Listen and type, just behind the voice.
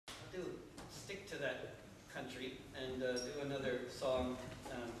country and do another song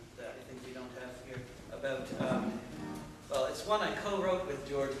that I think we don't have here about, well, it's one I co-wrote with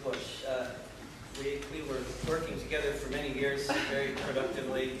George Bush. We were working together for many years, very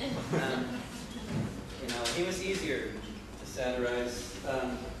productively. You know, he was easier to satirize.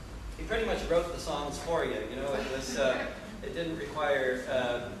 He pretty much wrote the songs for you. You know, it was it didn't require.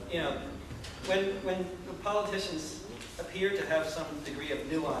 You know, when politicians appear to have some degree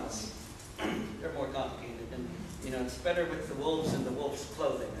of nuance, they're more complicated. And you know, it's better with the wolves in the wolf's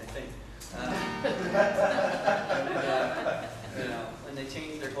clothing, I think. You know, when they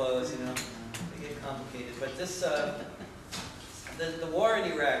change their clothes, you know, they get complicated. But this, the war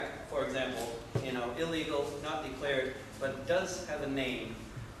in Iraq, for example, you know, illegal, not declared, but does have a name,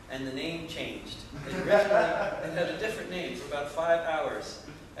 and the name changed. Originally, it had a different name for about 5 hours.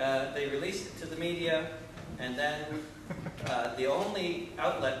 They released it to the media, and then the only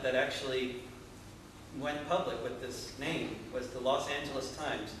outlet that actually went public with this name was the Los Angeles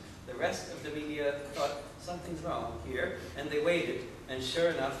Times. The rest of the media thought something's wrong here, and they waited. And sure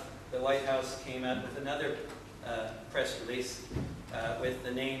enough, the White House came out with another press release with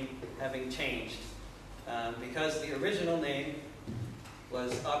the name having changed. Because the original name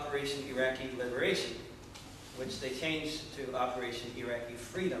was Operation Iraqi Liberation, which they changed to Operation Iraqi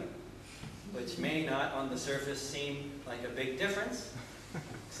Freedom, which may not on the surface seem like a big difference,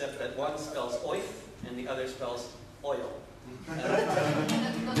 except that one spells oif and the other spells oil.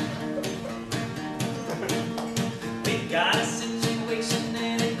 We got a